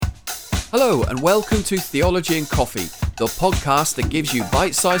Hello and welcome to Theology and Coffee, the podcast that gives you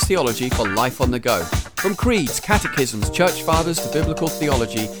bite-sized theology for life on the go. From creeds, catechisms, church fathers to biblical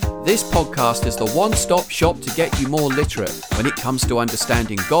theology, this podcast is the one-stop shop to get you more literate when it comes to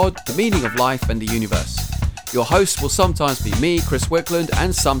understanding God, the meaning of life and the universe. Your host will sometimes be me, Chris Wickland,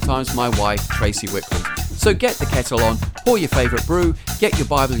 and sometimes my wife, Tracy Wickland. So get the kettle on, pour your favourite brew, get your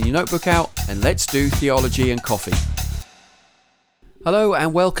Bible and your notebook out, and let's do Theology and Coffee. Hello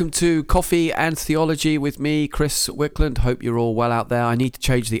and welcome to Coffee and Theology with me, Chris Wickland. Hope you're all well out there. I need to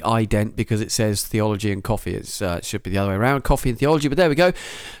change the ident because it says Theology and Coffee. It should be the other way around, Coffee and Theology, but there we go.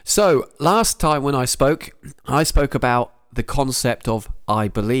 So last time when I spoke about the concept of I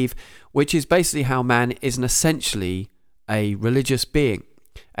believe, which is basically how man is essentially a religious being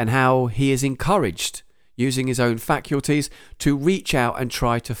and how he is encouraged using his own faculties to reach out and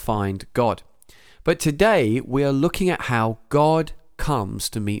try to find God. But today we are looking at how God comes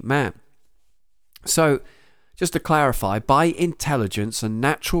to meet man. So, just to clarify, by intelligence and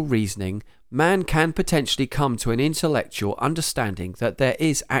natural reasoning, man can potentially come to an intellectual understanding that there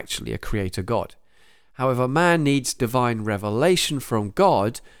is actually a creator God. However, man needs divine revelation from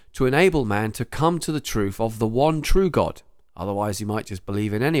God to enable man to come to the truth of the one true God. Otherwise, he might just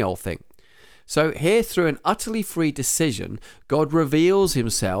believe in any old thing. So here, through an utterly free decision, God reveals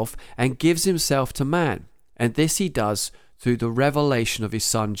himself and gives himself to man. And this he does through the revelation of his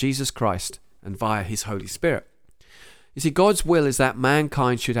Son, Jesus Christ, and via his Holy Spirit. You see, God's will is that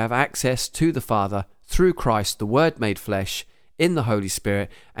mankind should have access to the Father through Christ, the Word made flesh, in the Holy Spirit,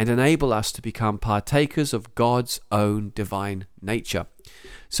 and enable us to become partakers of God's own divine nature.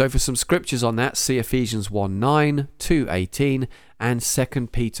 So for some scriptures on that, see Ephesians 1:9, 2:18, and 2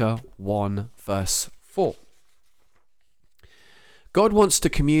 Peter 1 verse 4. God wants to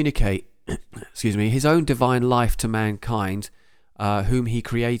communicate his own divine life to mankind, whom he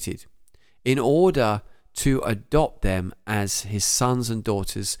created, in order to adopt them as his sons and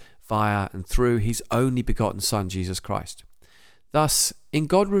daughters via and through his only begotten Son, Jesus Christ. Thus, in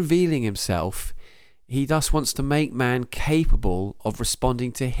God revealing himself, he thus wants to make man capable of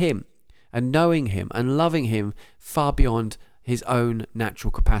responding to him and knowing him and loving him far beyond his own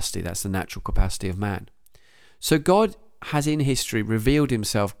natural capacity. That's the natural capacity of man. So God has in history revealed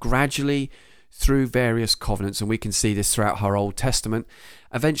himself gradually through various covenants, and we can see this throughout our Old Testament,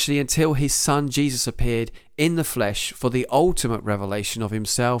 eventually until his Son Jesus appeared in the flesh for the ultimate revelation of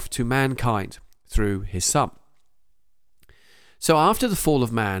himself to mankind through his Son. So after the fall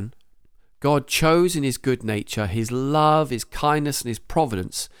of man, God chose in his good nature, his love, his kindness and his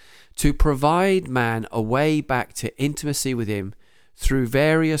providence to provide man a way back to intimacy with him through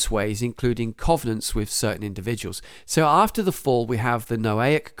various ways, including covenants with certain individuals. So after the fall, we have the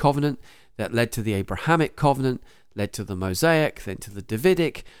Noahic covenant that led to the Abrahamic covenant, led to the Mosaic, then to the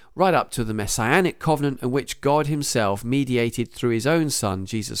Davidic, right up to the Messianic covenant, in which God himself mediated through his own Son,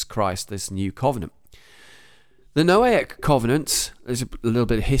 Jesus Christ, this new covenant. The Noahic covenant, there's a little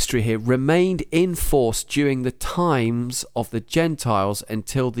bit of history here, remained in force during the times of the Gentiles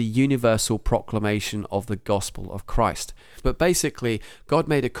until the universal proclamation of the gospel of Christ. But basically, God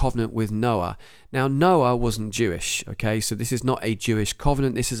made a covenant with Noah. Now, Noah wasn't Jewish, okay? So this is not a Jewish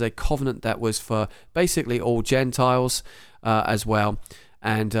covenant. This is a covenant that was for basically all Gentiles as well.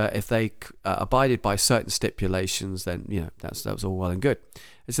 And if they abided by certain stipulations, then, that was all well and good.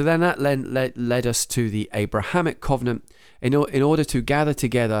 And so then that led us to the Abrahamic covenant. In order to gather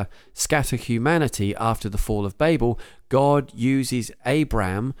together scattered humanity after the fall of Babel, God uses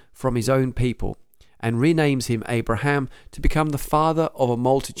Abram from his own people and renames him Abraham to become the father of a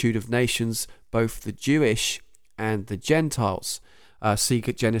multitude of nations, both the Jewish and the Gentiles. See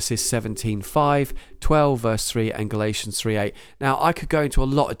Genesis 17:5, 12 verse 3, and Galatians 3:8. Now, I could go into a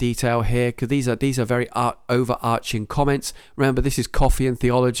lot of detail here because these are very overarching comments. Remember, this is Coffee and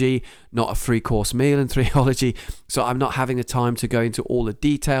Theology, not a three-course meal in theology. So I'm not having the time to go into all the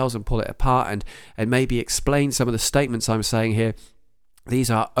details and pull it apart and maybe explain some of the statements I'm saying here. These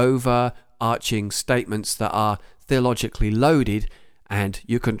are overarching statements that are theologically loaded and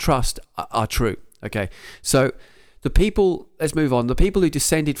you can trust are true. Okay, so let's move on. The people who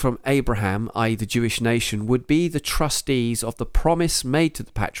descended from Abraham, i.e. the Jewish nation, would be the trustees of the promise made to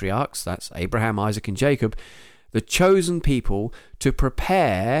the patriarchs, that's Abraham, Isaac and Jacob, the chosen people to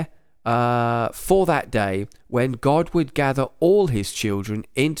prepare for that day when God would gather all his children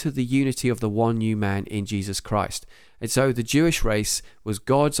into the unity of the one new man in Jesus Christ. And so the Jewish race was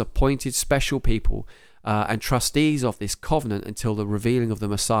God's appointed special people and trustees of this covenant until the revealing of the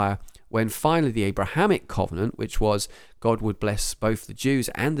Messiah, when finally the Abrahamic covenant, which was God would bless both the Jews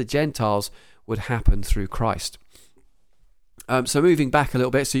and the Gentiles, would happen through Christ. So moving back a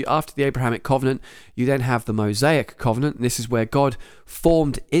little bit, so after the Abrahamic covenant, you then have the Mosaic covenant. And this is where God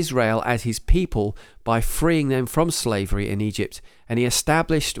formed Israel as his people by freeing them from slavery in Egypt. And he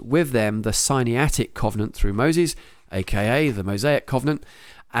established with them the Sinaitic covenant through Moses, aka the Mosaic covenant.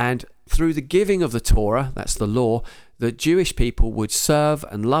 And through the giving of the Torah, that's the law, the Jewish people would serve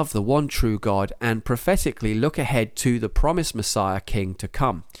and love the one true God and prophetically look ahead to the promised Messiah king to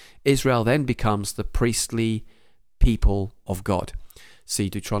come. Israel then becomes the priestly people of God. See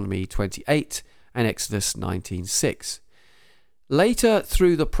Deuteronomy 28 and Exodus 19:6. Later,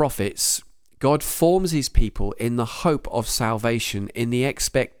 through the prophets, God forms his people in the hope of salvation, in the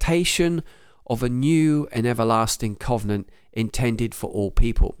expectation of a new and everlasting covenant intended for all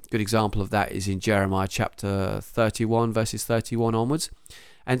people. A good example of that is in Jeremiah chapter 31, verses 31 onwards.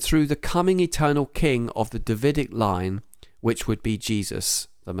 And through the coming eternal king of the Davidic line, which would be Jesus,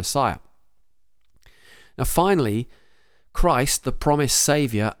 the Messiah. Now finally, Christ, the promised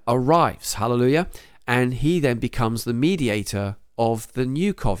Saviour, arrives, hallelujah, and he then becomes the mediator of the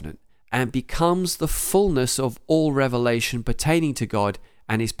new covenant and becomes the fullness of all revelation pertaining to God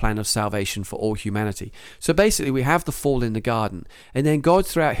and his plan of salvation for all humanity. So basically we have the fall in the garden, and then God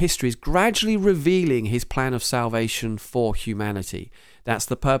throughout history is gradually revealing his plan of salvation for humanity. That's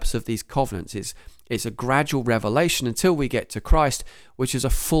the purpose of these covenants. It's a gradual revelation until we get to Christ, which is a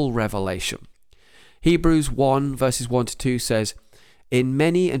full revelation. Hebrews 1 verses 1 to 2 says, "In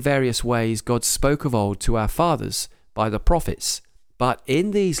many and various ways God spoke of old to our fathers by the prophets, but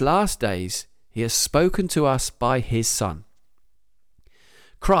in these last days he has spoken to us by his Son."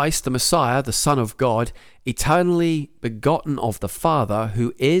 Christ, the Messiah, the Son of God, eternally begotten of the Father,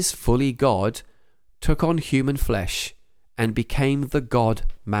 who is fully God, took on human flesh and became the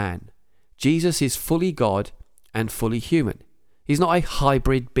God-man. Jesus is fully God and fully human. He's not a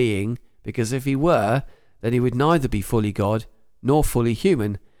hybrid being, because if he were, then he would neither be fully God nor fully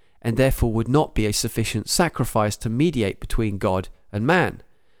human, and therefore would not be a sufficient sacrifice to mediate between God and man.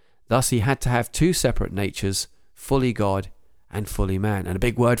 Thus he had to have two separate natures, fully God and fully man. And a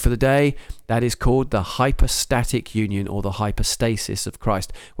big word for the day, that is called the hypostatic union, or the hypostasis of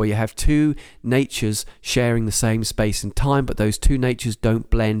Christ, where you have two natures sharing the same space and time, but those two natures don't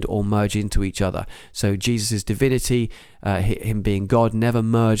blend or merge into each other. So Jesus' divinity, him being God, never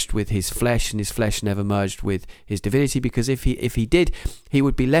merged with his flesh, and his flesh never merged with his divinity, because if he did, he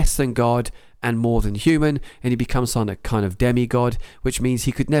would be less than God and more than human, and he becomes a kind of demigod, which means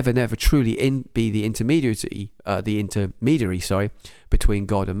he could never truly be the intermediary between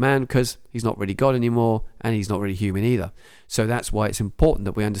God and man, because he's not really God anymore, and he's not really human either. So that's why it's important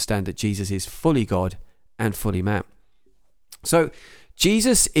that we understand that Jesus is fully God and fully man. So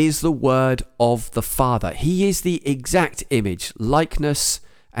Jesus is the Word of the Father. He is the exact image, likeness,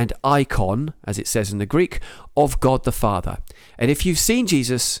 and icon, as it says in the Greek, of God the Father. And if you've seen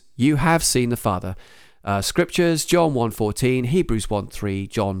Jesus, you have seen the Father. Scriptures, John 1:14, Hebrews 1:3,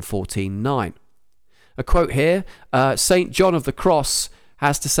 John 14:9. A quote here, St. John of the Cross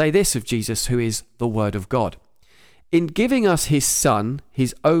has to say this of Jesus, who is the Word of God. "In giving us his Son,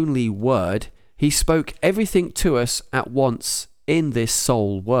 his only Word, he spoke everything to us at once in this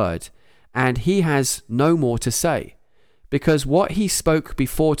sole Word, and he has no more to say. Because what he spoke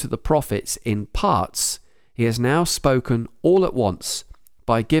before to the prophets in parts, he has now spoken all at once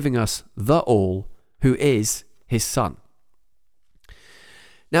by giving us the all, who is his Son."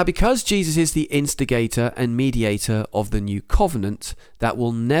 Now, because Jesus is the instigator and mediator of the new covenant that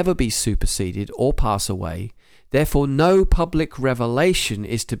will never be superseded or pass away, therefore no public revelation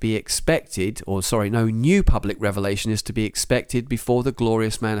is to be expected, no new public revelation is to be expected before the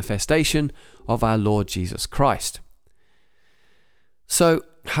glorious manifestation of our Lord Jesus Christ. So,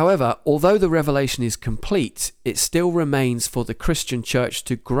 however, although the revelation is complete, it still remains for the Christian church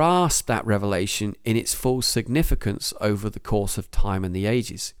to grasp that revelation in its full significance over the course of time and the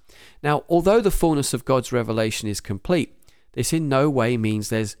ages. Now, although the fullness of God's revelation is complete, this in no way means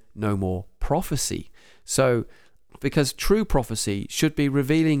there's no more prophecy. So, because true prophecy should be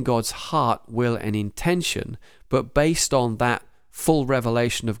revealing God's heart, will, and intention, but based on that full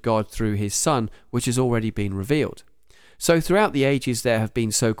revelation of God through his Son, which has already been revealed. So throughout the ages there have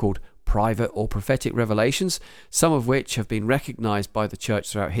been so-called private or prophetic revelations, some of which have been recognized by the church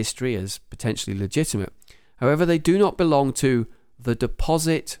throughout history as potentially legitimate. However, they do not belong to the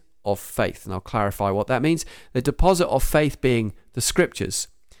deposit of faith. And I'll clarify what that means. The deposit of faith being the scriptures.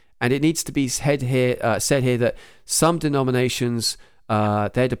 And it needs to be said here that some denominations,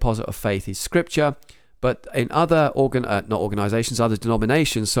 their deposit of faith is scripture, but in other denominations,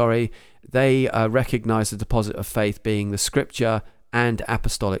 they recognize the deposit of faith being the scripture and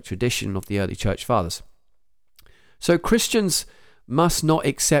apostolic tradition of the early church fathers. So Christians must not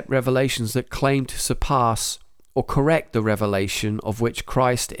accept revelations that claim to surpass or correct the revelation of which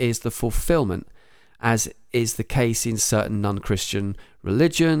Christ is the fulfillment, as is the case in certain non-Christian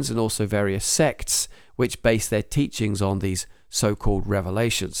religions and also various sects which base their teachings on these so-called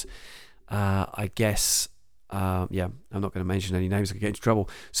revelations. I'm not going to mention any names, I could get into trouble.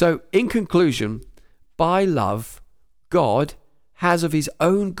 So, in conclusion, by love, God has of his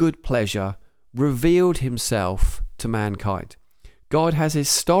own good pleasure revealed himself to mankind. God has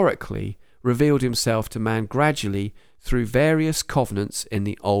historically revealed himself to man gradually through various covenants in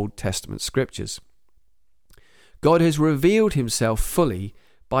the Old Testament scriptures. God has revealed himself fully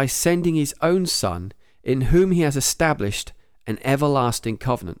by sending his own Son, in whom he has established an everlasting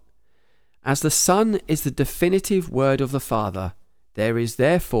covenant. As the Son is the definitive word of the Father, there is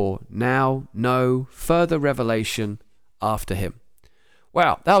therefore now no further revelation after him.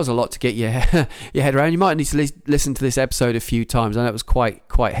 Wow, that was a lot to get your head around. You might need to listen to this episode a few times. I know it was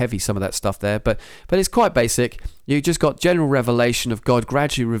quite heavy, some of that stuff there, but it's quite basic. You just got general revelation of God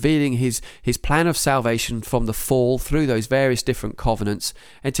gradually revealing his plan of salvation from the fall through those various different covenants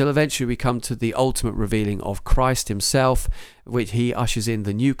until eventually we come to the ultimate revealing of Christ himself, which he ushers in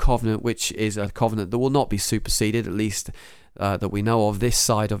the new covenant, which is a covenant that will not be superseded, at least that we know of this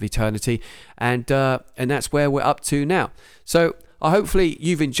side of eternity, and that's where we're up to now. So hopefully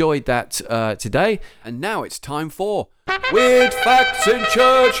you've enjoyed that today. And now it's time for Weird Facts in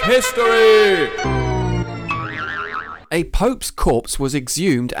Church History. A pope's corpse was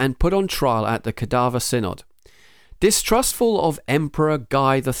exhumed and put on trial at the Cadaver Synod. Distrustful of Emperor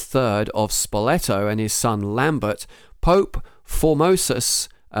Guy III of Spoleto and his son Lambert, Pope Formosus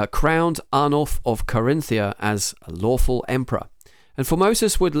crowned Arnulf of Carinthia as a lawful emperor. And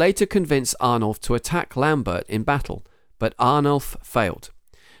Formosus would later convince Arnulf to attack Lambert in battle, but Arnulf failed.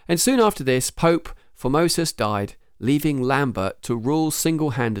 And soon after this, Pope Formosus died, leaving Lambert to rule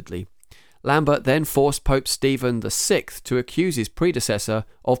single-handedly. Lambert then forced Pope Stephen VI to accuse his predecessor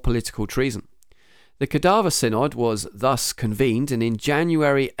of political treason. The Cadaver Synod was thus convened, and in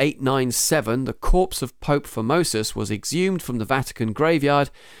January 897 the corpse of Pope Formosus was exhumed from the Vatican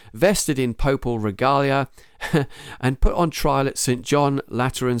graveyard, vested in papal regalia, and put on trial at St. John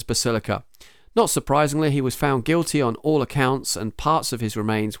Lateran's Basilica. Not surprisingly, he was found guilty on all accounts, and parts of his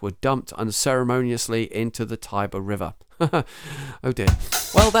remains were dumped unceremoniously into the Tiber River. Oh dear.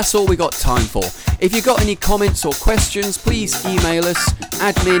 Well, that's all we got time for. If you've got any comments or questions, please email us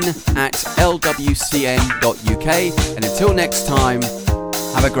admin@lwcn.uk. And until next time,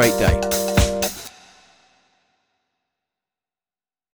 have a great day.